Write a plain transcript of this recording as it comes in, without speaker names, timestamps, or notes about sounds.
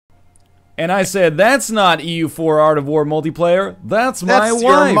And I said, that's not EU4 Art of War multiplayer. That's my wife. That's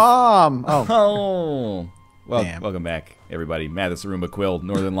your mom. Oh. Oh. Well, Damn. welcome back, everybody. Matt the Sarumba Quill,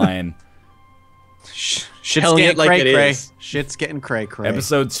 Northern Lion. Shit's Telling getting it like it cray-cray. is. Shit's getting cray-cray.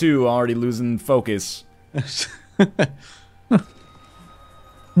 Episode 2, already losing focus.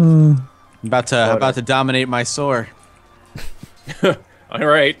 About to dominate my sore. All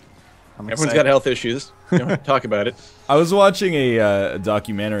right. I'm Everyone's excited. got health issues. You don't have to talk about it. I was watching a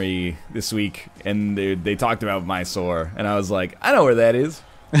documentary this week, and they talked about Mysore, and I was like, I know where that is.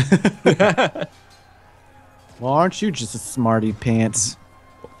 Well, aren't you just a smarty pants?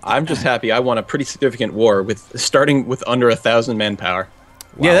 I'm just happy I won a pretty significant war starting with under 1,000 manpower.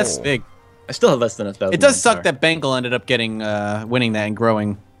 Yeah, that's Wow. big. I still have less than 1,000. It does suck manpower. that Bengal ended up getting winning that and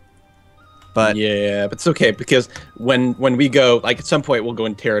growing. But Yeah, but it's okay because when we go, like at some point we'll go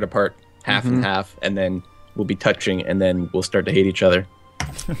and tear it apart half and half, and then we'll be touching, and then we'll start to hate each other.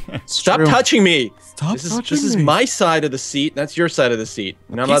 Stop true. touching me! Stop This touching is me. my side of the seat. That's your side of the seat.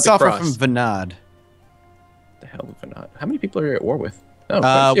 You're not allowed peace to offer cross. from Vinod. The hell of a not. How many people are you at war with? Oh,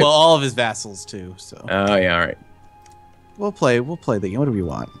 quite a few. Well, all of his vassals too. So Oh yeah, all right. we'll play the game. What do we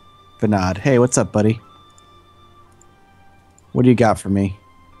want? Vinod. Hey, what's up, buddy? What do you got for me?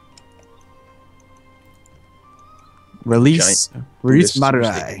 Release Buddhist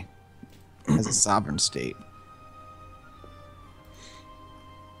Madurai as a sovereign state.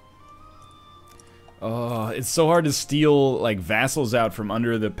 Oh, it's so hard to steal like vassals out from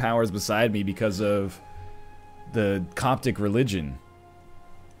under the powers beside me because of the Coptic religion.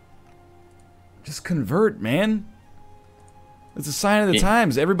 Just convert, man. It's a sign of the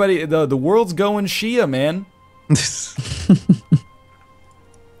times. Everybody, the world's going Shia, man.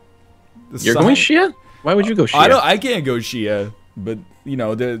 You're going Shia? Why would you go Shia? I can't go Shia, but you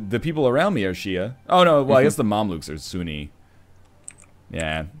know the people around me are Shia. Oh no, well I guess the Mamluks are Sunni.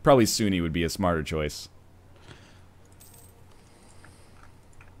 Yeah, probably Sunni would be a smarter choice.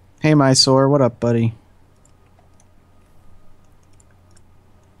 Hey, Mysore, what up, buddy?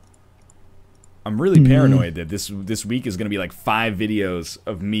 I'm really paranoid that this week is going to be like 5 videos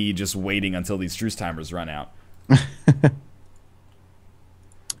of me just waiting until these truce timers run out.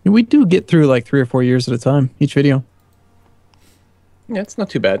 We do get through like 3 or 4 years at a time, each video. Yeah, it's not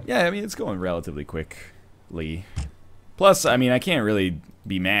too bad. Yeah, I mean, it's going relatively quickly. Plus, I mean, I can't really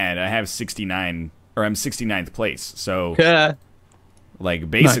be mad. I have 69, or I'm 69th place, so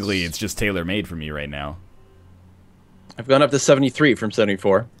like basically Nice. it's just tailor-made for me right now. I've gone up to 73 from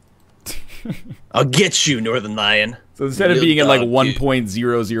 74. I'll get you, Northern Lion. So instead of Real being at like dog,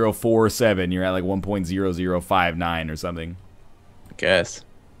 1.0047, you're at like 1.0059 or something. I guess.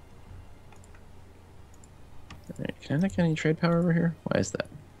 Alright, can I not get any trade power over here? Why is that?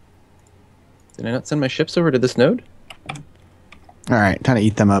 Did I not send my ships over to this node? All right, time to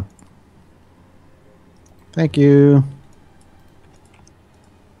eat them up. Thank you.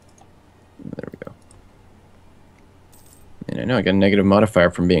 There we go. And I know I got a negative modifier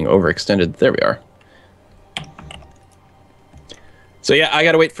from being overextended. There we are. So yeah, I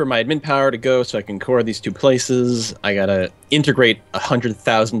gotta wait for my admin power to go so I can core these 2 places. I gotta integrate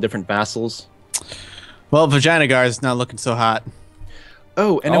 100,000 different vassals. Well, Vaginagar is not looking so hot.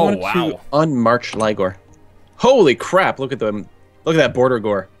 Oh, and I Oh, wanted to unmarch Ligor. Holy crap! Look at them. Look at that border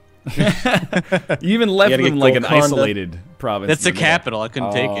gore. You even left gotta them get like an Golconda. isolated province. That's the in middle. capital. I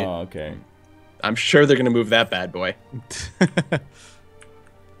couldn't take it. Oh, okay. I'm sure they're gonna move that bad boy.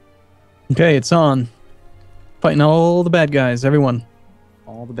 Okay, it's on. Fighting all the bad guys, everyone.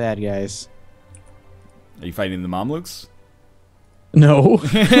 All the bad guys. Are you fighting the Mamluks? No.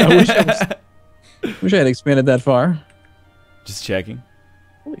 I wish I had expanded that far. Just checking.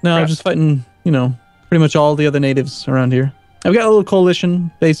 Holy No, I'm crap. just fighting, you know, pretty much all the other natives around here. I've got a little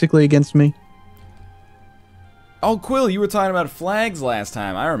coalition, basically, against me. Oh, Quill, you were talking about flags last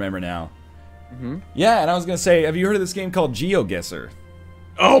time. I remember now. Yeah, and I was going to say, have you heard of this game called GeoGuessr?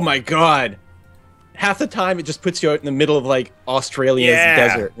 Oh my god! Half the time it just puts you out in the middle of like Australia's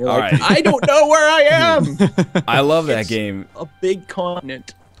desert. You're like, Alright. I don't know where I am. I love that It's game. A big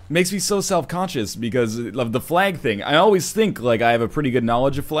continent. Makes me so self-conscious because of the flag thing. I always think like I have a pretty good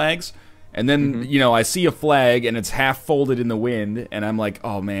knowledge of flags, and then you know I see a flag and it's half folded in the wind, and I'm like,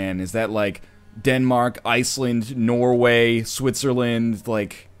 oh man, is that like Denmark, Iceland, Norway, Switzerland?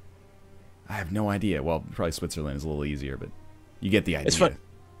 Like, I have no idea. Well, probably Switzerland is a little easier, but you get the idea. It's fun.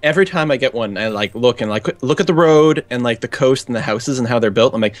 Every time I get one, I like look at the road and like the coast and the houses and how they're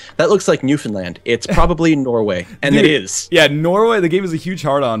built. I'm like, that looks like Newfoundland. It's probably Norway, and Dude, it is. Yeah, Norway. The game is a huge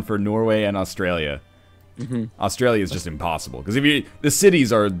hard-on for Norway and Australia. Australia is just impossible because the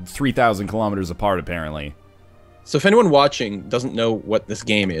cities are 3,000 kilometers apart apparently. So if anyone watching doesn't know what this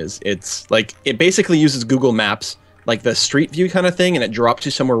game is, it's like it basically uses Google Maps, like the street view kind of thing, and it drops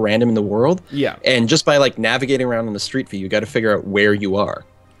you somewhere random in the world. Yeah. And just by like navigating around on the street view, you got to figure out where you are.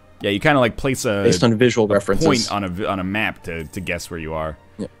 Yeah, you kind of like place a based on visual references point on a map to guess where you are.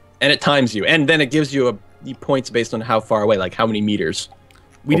 Yeah. And it times you, and then it gives you points based on how far away, like how many meters.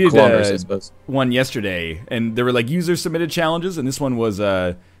 We did kilometers, I suppose. One yesterday, and there were like user submitted challenges, and this one was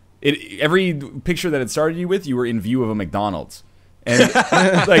every picture that it started you with, you were in view of a McDonald's. And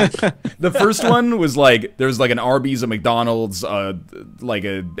like the first one was like there was like an Arby's, a McDonald's, like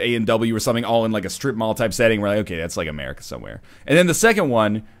a A&W or something, all in like a strip mall type setting. We're like, okay, that's like America somewhere. And then the second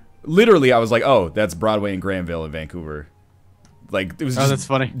one, literally, I was like, oh, that's Broadway and Granville in Vancouver. Like it was just that's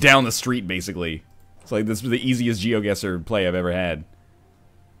funny. Down the street, basically. It's like this was the easiest GeoGuessr play I've ever had.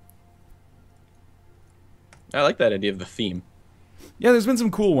 I like that idea of the theme. Yeah, there's been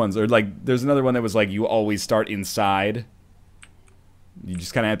some cool ones. Or like, there's another one that was like, you always start inside. You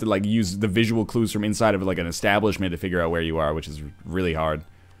just kind of have to like use the visual clues from inside of like an establishment to figure out where you are, which is really hard.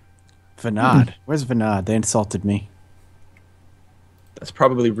 Vinod. Where's Vinod? They insulted me. That's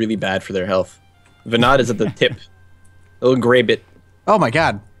probably really bad for their health. Vinod is at the tip. A little gray bit. Oh my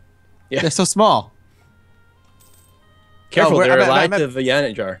god. Yeah. They're so small. Careful, Oh, they're I'm allied at- to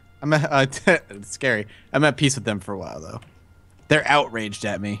Vijanajar. I'm at, it's scary. I'm at peace with them for a while though. They're outraged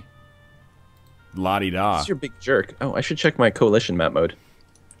at me. La-di-da. Who's your big jerk? Oh, I should check my coalition map mode.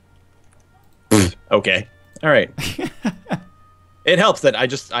 Okay. All right. It helps that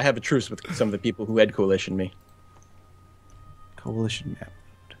I have a truce with some of the people who had coalition me. Coalition map.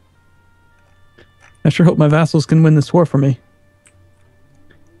 I sure hope my vassals can win this war for me.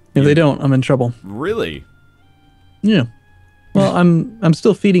 If they don't, I'm in trouble. Really? Yeah. Well, I'm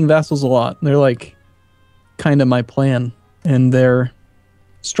still feeding vassals a lot. They're like kind of my plan, and they're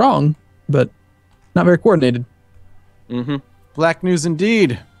strong, but not very coordinated. Mm-hmm. Black news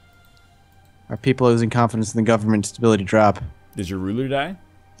indeed. Are people losing confidence in the government? Stability drop. Did your ruler die?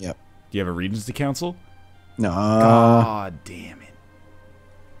 Yep. Do you have a Regency Council? No. God damn it.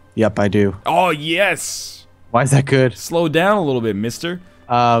 Yep, I do. Oh, yes! Why is that good? Slow down a little bit, mister.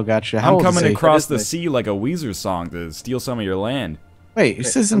 Oh, gotcha. How I'm old is coming he? across That the is sea like a Weezer song to steal some of your land. Wait, it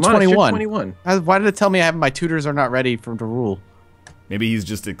says in I'm honest, you're 21. 21. Why did it tell me my tutors are not ready for to rule? Maybe he's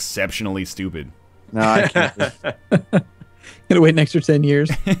just exceptionally stupid. No, I can't. Gonna wait an extra 10 years.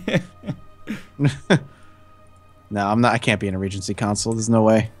 No, I'm not. I can't be in a Regency Council. There's no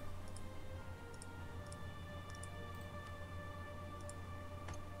way.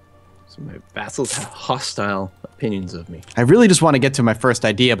 So my vassals have hostile opinions of me. I really just want to get to my first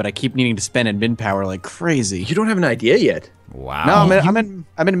idea, but I keep needing to spend admin power like crazy. You don't have an idea yet. Wow. No,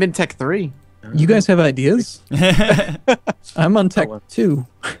 I'm in Mid Tech 3. You guys have ideas? I'm on Tech 2.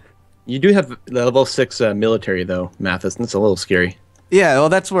 You do have level 6 military, though, Mathis, and it's a little scary. Yeah, well,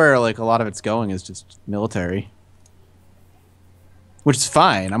 that's where like a lot of it's going is just military, which is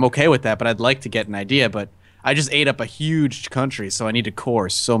fine. I'm okay with that, but I'd like to get an idea. But I just ate up a huge country, so I need to core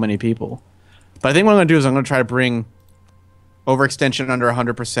so many people. But I think what I'm gonna do is I'm gonna try to bring overextension under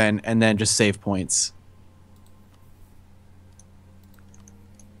 100%, and then just save points.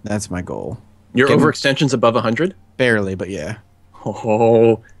 That's my goal. Your Can- overextension's above 100? Barely, but yeah.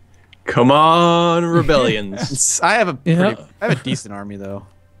 Oh, come on, rebellions. I have a Yeah. I have a decent army though.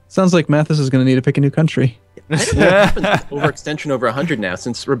 Sounds like Mathis is gonna need to pick a new country. I don't know what happens with overextension over 100 now,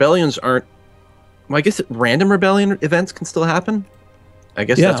 since rebellions aren't... Well, I guess random rebellion events can still happen? I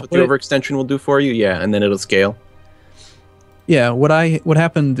guess Yeah, that's what the but overextension will do for you, yeah, and then it'll scale. Yeah, what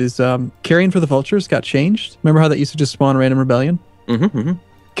happened is carrying for the vultures got changed. Remember how that used to just spawn random rebellion? Mm-hmm, mm-hmm.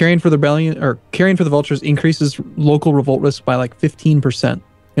 Carrying for the vultures increases local revolt risk by like 15%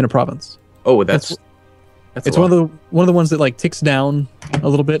 in a province. Oh, that's It's one of the ones that like ticks down a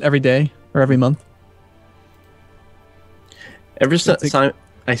little bit every day or every month. Every time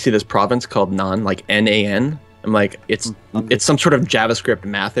I see this province called NAN, like NAN, I'm like, it's some sort of JavaScript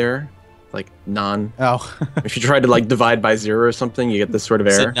math error, like NAN. Oh, If you try to like divide by 0 or something, you get this sort of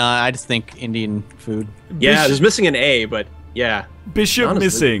error. no, I just think Indian food. Yeah, there's missing an A, but yeah. Bishop NAN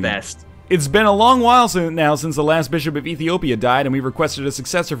is the missing. best. It's been a long while now since the last bishop of Ethiopia died, and we requested a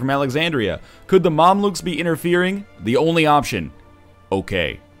successor from Alexandria. Could the Mamluks be interfering? The only option.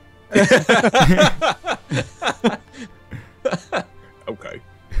 Okay. Okay.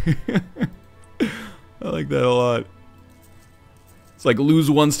 I like that a lot. It's like lose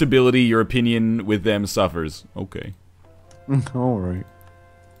one stability, your opinion with them suffers. Okay. All right.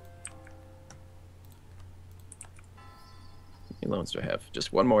 How many loans do I have?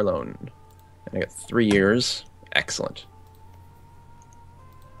 Just one more loan. And I got 3 years. Excellent.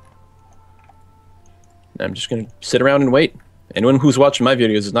 I'm just gonna sit around and wait. Anyone who's watching my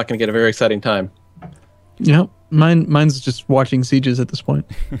videos is not gonna get a very exciting time. Yeah, mine's just watching sieges at this point,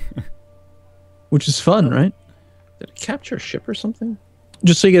 which is fun, right? Did it capture a ship or something?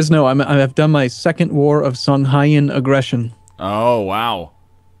 Just so you guys know, I've done my second war of Songhaian aggression. Oh, wow.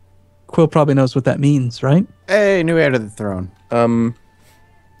 Quill probably knows what that means, right? Hey, new heir to the throne.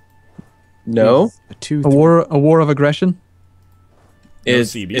 No. A war of aggression?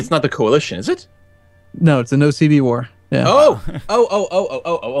 CB? It's not the coalition, is it? No, it's a no CB war. Yeah.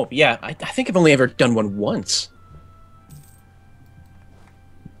 Oh. Yeah, I think I've only ever done one once.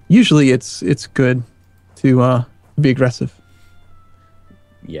 Usually, it's good to be aggressive.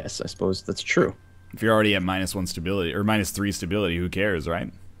 Yes, I suppose that's true. If you're already at -1 stability, or -3 stability, who cares,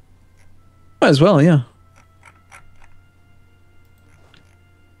 right? Might as well, yeah.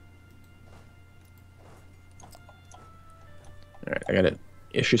 Alright, I gotta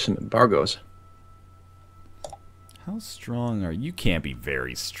issue some embargoes. How strong are you? You can't be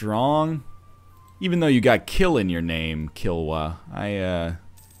very strong. Even though you got kill in your name, Kilwa. I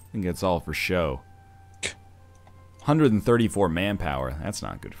think that's all for show. 134 manpower. That's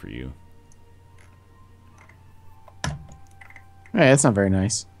not good for you. Hey, that's not very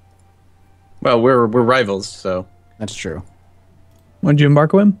nice. Well, we're rivals, so That's true. Wanted you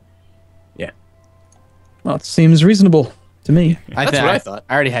embargo him? yeah. Well, it seems reasonable to me. That's what I thought.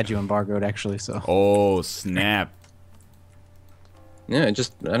 I already had you embargoed, actually, so. Oh, snap. Yeah, I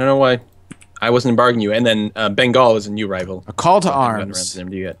don't know why I wasn't embargoing you, and then Bengal is a new rival. A call to I haven't gotten around arms. to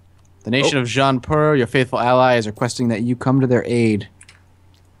them yet. The nation of Jaunpur, your faithful ally, is requesting that you come to their aid.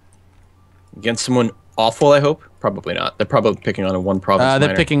 Against someone awful, I hope? Probably not. They're probably picking on a one province They're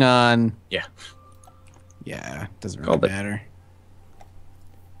minor. picking on... Yeah. Yeah, doesn't really Called it. matter.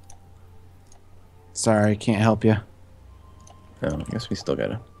 Sorry, can't help you. Oh, I guess we still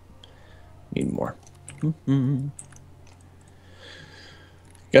gotta need more.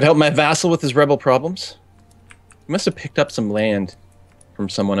 Gotta help my vassal with his rebel problems. He must have picked up some land from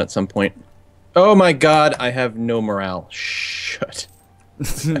someone at some point. Oh my god, I have no morale. Shit.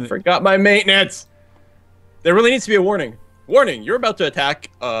 I forgot my maintenance. There really needs to be a warning. Warning, you're about to attack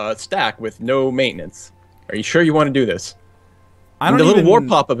a stack with no maintenance. Are you sure you want to do this? I don't The little even, war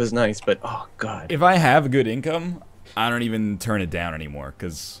pop-up is nice, but oh god. If I have good income, I don't even turn it down anymore,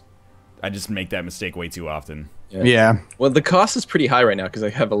 because I just make that mistake way too often. Yeah. Well, the cost is pretty high right now because I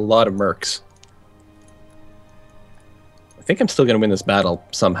have a lot of mercs. I think I'm still going to win this battle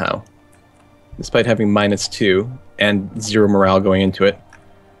somehow. Despite having -2 and 0 morale going into it.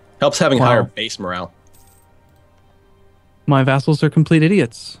 Helps having Wow. higher base morale. My vassals are complete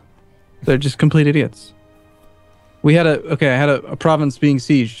idiots. They're just complete idiots. I had a province being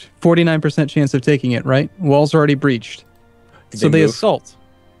sieged. 49% chance of taking it, right? Walls are already breached. So they move? assault.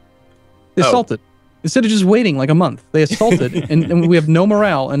 They Oh. assaulted. Instead of just waiting like a month, they assaulted, and we have no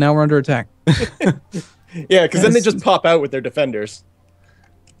morale, and now we're under attack. Yeah, because then they Yes. just pop out with their defenders.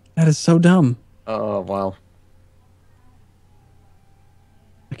 That is so dumb. Oh, wow.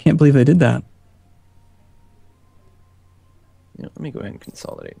 I can't believe they did that. Yeah, let me go ahead and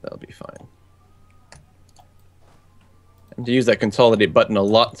consolidate. That'll be fine. I'm to use that consolidate button a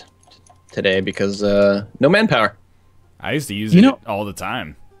lot today because no manpower. I used to use You it know- all the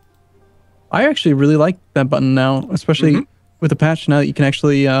time. I actually really like that button now, especially with the patch now that you can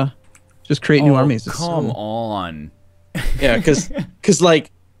actually just create new armies. It's Come so- on. Yeah, because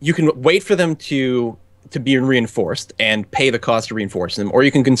like you can wait for them to be reinforced and pay the cost to reinforce them, or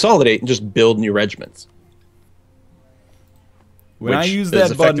you can consolidate and just build new regiments. When I Which use is that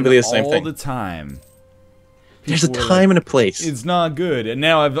button effectively the same all thing. the time, There's a people were time like, and a place. it's not good. And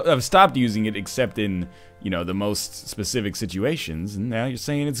now I've stopped using it except in, the most specific situations, and now you're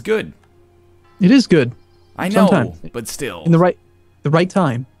saying it's good. It is good I know, Sometimes. but still. in the right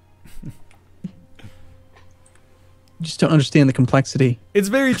time. You just don't understand the complexity. It's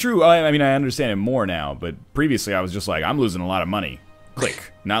very true. I mean, I understand it more now, but previously I was just like, I'm losing a lot of money.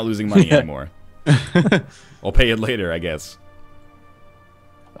 Click. Not losing money anymore. I'll pay it later, I guess.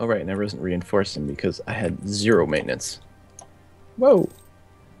 Oh, right, and I wasn't reinforcing because I had 0 maintenance. Whoa.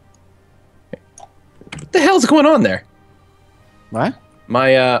 What the hell's going on there? What?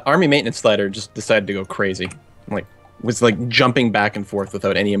 My army maintenance slider just decided to go crazy. Was jumping back and forth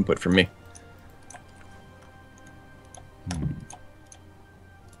without any input from me.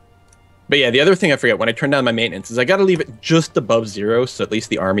 But yeah, the other thing I forget when I turn down my maintenance is I got to leave it just above 0, so at least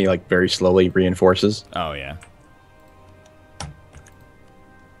the army very slowly reinforces. Oh, yeah.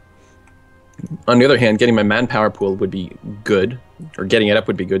 On the other hand, getting my manpower pool would be good, or getting it up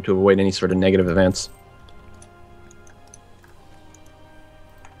would be good to avoid any sort of negative events.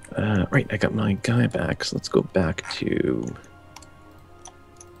 Right, I got my guy back, so let's go back to...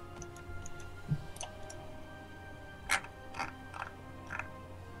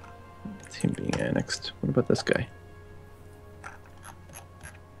 That's him being annexed. What about this guy?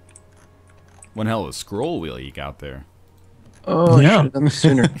 One hell of a scroll wheel you got there. Oh, I Yeah. should have done this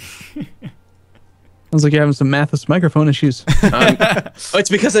sooner. Sounds like you're having some Mathis microphone issues. Oh, it's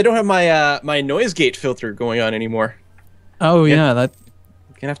because I don't have my my noise gate filter going on anymore. Oh yeah, that.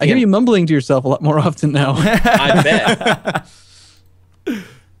 Gonna have to I hear get- you mumbling to yourself a lot more often now. I bet.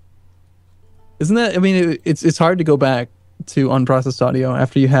 Isn't that? I mean, it's hard to go back to unprocessed audio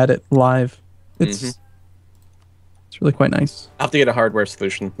after you had it live. It's it's really quite nice. I'll have to get a hardware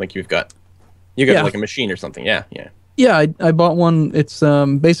solution like you've got. You got Yeah. like a machine or something. Yeah, yeah. Yeah, I bought one. It's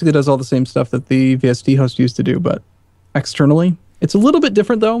basically does all the same stuff that the VST host used to do, but externally. It's a little bit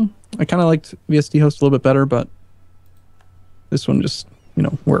different though. I kind of liked VST host a little bit better, but this one just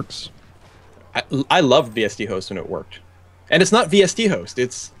works. I loved VST host when it worked. And it's not VST host,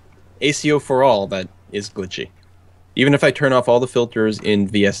 it's ACO for all that is glitchy. Even if I turn off all the filters in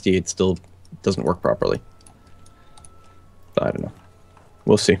VST, it still doesn't work properly. But I don't know.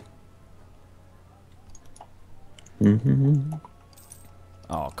 We'll see.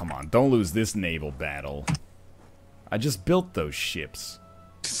 Oh, come on. Don't lose this naval battle. I just built those ships.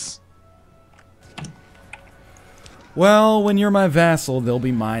 Well, when you're my vassal, they'll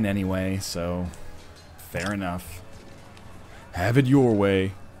be mine anyway, so fair enough. Have it your way.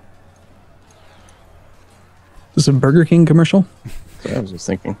 Is this a Burger King commercial? So I was just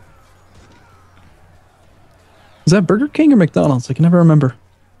thinking. Is that Burger King or McDonald's? I can never remember.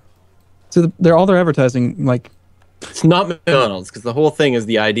 So they're all their advertising, like, It's not McDonald's, because the whole thing is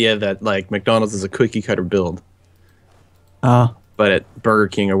the idea that like McDonald's is a cookie cutter build. But at Burger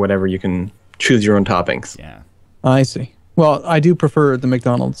King or whatever, you can choose your own toppings. Yeah. I see. Well, I do prefer the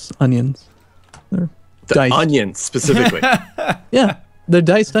McDonald's onions. They're The diced. onions specifically. Yeah, they're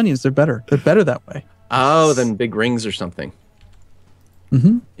diced onions. They're better. They're better that way. Oh, than big rings or something.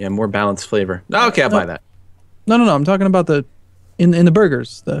 Yeah, more balanced flavor. Oh, okay, I'll buy that. No. I'm talking about in the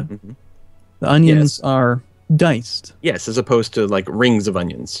burgers. The onions Yes. are diced. Yes, as opposed to like rings of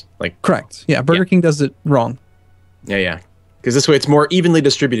onions. Like, Correct. Yeah, Burger Yeah. King does it wrong. yeah. Because this way it's more evenly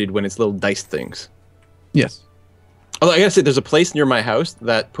distributed when it's little diced things. Yes. Although I gotta say, there's a place near my house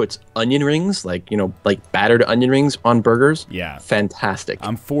that puts onion rings, like battered onion rings on burgers. Yeah. Fantastic.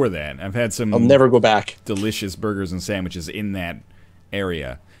 I'm for that. I've had some I'll never go back. delicious burgers and sandwiches in that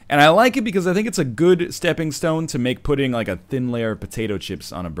area. And I like it because I think it's a good stepping stone to make putting like a thin layer of potato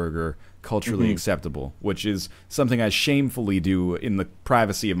chips on a burger culturally acceptable, which is something I shamefully do in the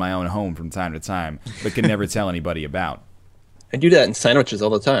privacy of my own home from time to time, but can never tell anybody about. I do that in sandwiches all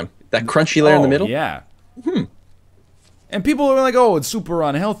the time. That crunchy layer in the middle. Yeah. And people are like, oh, it's super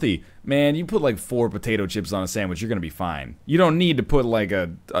unhealthy. Man, you put like 4 potato chips on a sandwich, you're going to be fine. You don't need to put like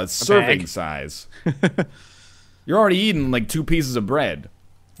a serving bag. size. You're already eating like 2 pieces of bread.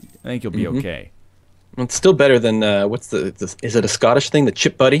 I think you'll be okay. Well, it's still better than is it a Scottish thing, the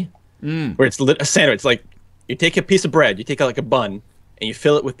chip buddy, where it's a sandwich. It's like you take a piece of bread, you take like a bun, and you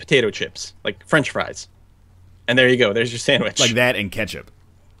fill it with potato chips, like French fries, and there you go. There's your sandwich. Like that and ketchup.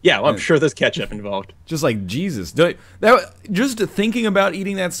 Yeah, well, I'm sure there's ketchup involved. Just like Jesus. Just thinking about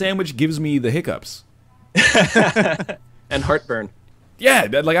eating that sandwich gives me the hiccups. And heartburn. Yeah,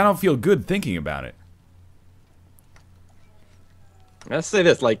 like I don't feel good thinking about it. Let's say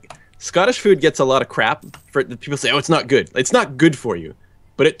this: like Scottish food gets a lot of crap. For people say, "Oh, it's not good." It's not good for you,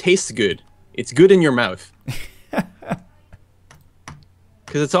 but it tastes good. It's good in your mouth. Because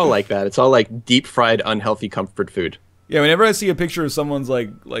it's all like that. It's all like deep fried, unhealthy comfort food. Yeah, whenever I see a picture of someone's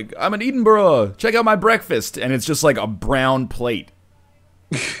like I'm in Edinburgh, check out my breakfast, and it's just like a brown plate.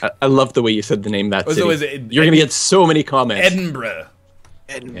 I love the way you said the name of that So city. is it You're gonna get so many comments. Edinburgh.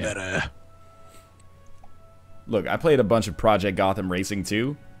 Edinburgh. Look, I played a bunch of Project Gotham Racing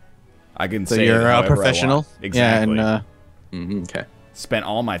too. I can So say you're it a however I professional. want. Exactly. Yeah, and Okay. Spent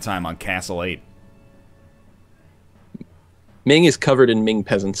all my time on Castle 8. Ming is covered in Ming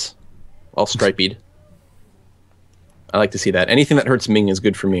peasants, all striped. I like to see that. Anything that hurts Ming is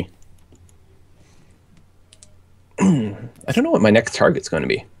good for me. I don't know what my next target's going to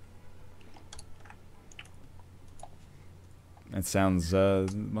be. That sounds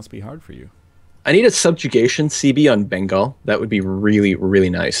must be hard for you. I need a subjugation CB on Bengal. That would be really, really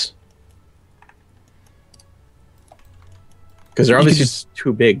nice. Because they're You could obviously just-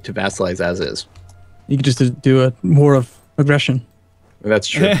 too big to vassalize as is. You could just do a war of aggression. That's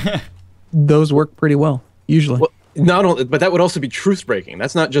true. Those work pretty well, usually. Well, not only, but that would also be truce breaking.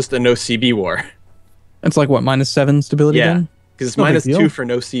 That's not just a no CB war. It's like what, -7 stability Yeah. then? Because it's No big -2 deal. for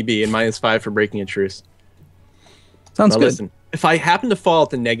no CB and -5 for breaking a truce. Sounds Now good. listen, if I happen to fall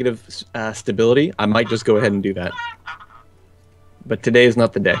at the negative stability, I might just go ahead and do that. But today is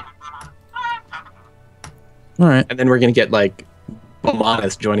not the day. All right. And then we're gonna get like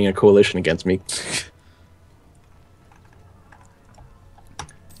Bomanis joining a coalition against me.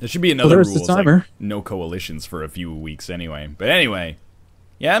 There should be another there's rule. the It's like timer. no coalitions for a few weeks anyway. But anyway,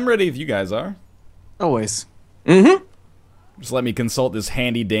 yeah, I'm ready if you guys are. Always. Just let me consult this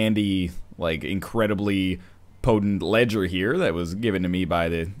handy dandy, like incredibly potent ledger here that was given to me by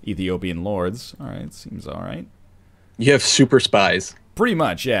the Ethiopian lords. All right, seems all right. You have super spies. Pretty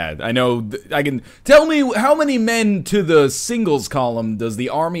much, yeah. I know. I can tell me how many men to the singles column does the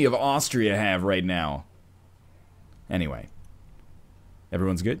army of Austria have right now? Anyway,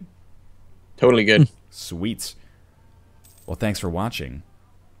 everyone's good? Totally good. Sweet. Well, thanks for watching.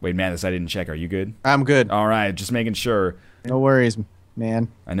 Wait, Mathis, I didn't check. Are you good? I'm good. All right, just making sure. No worries, man.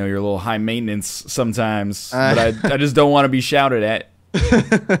 I know you're a little high maintenance sometimes, but I just don't want to be shouted at.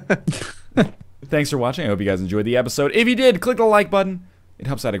 Thanks for watching. I hope you guys enjoyed the episode. If you did, click the like button. It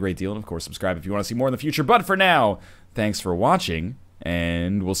helps out a great deal. And, of course, subscribe if you want to see more in the future. But for now, thanks for watching,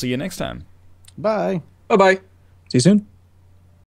 and we'll see you next time. Bye. Bye-bye. See you soon.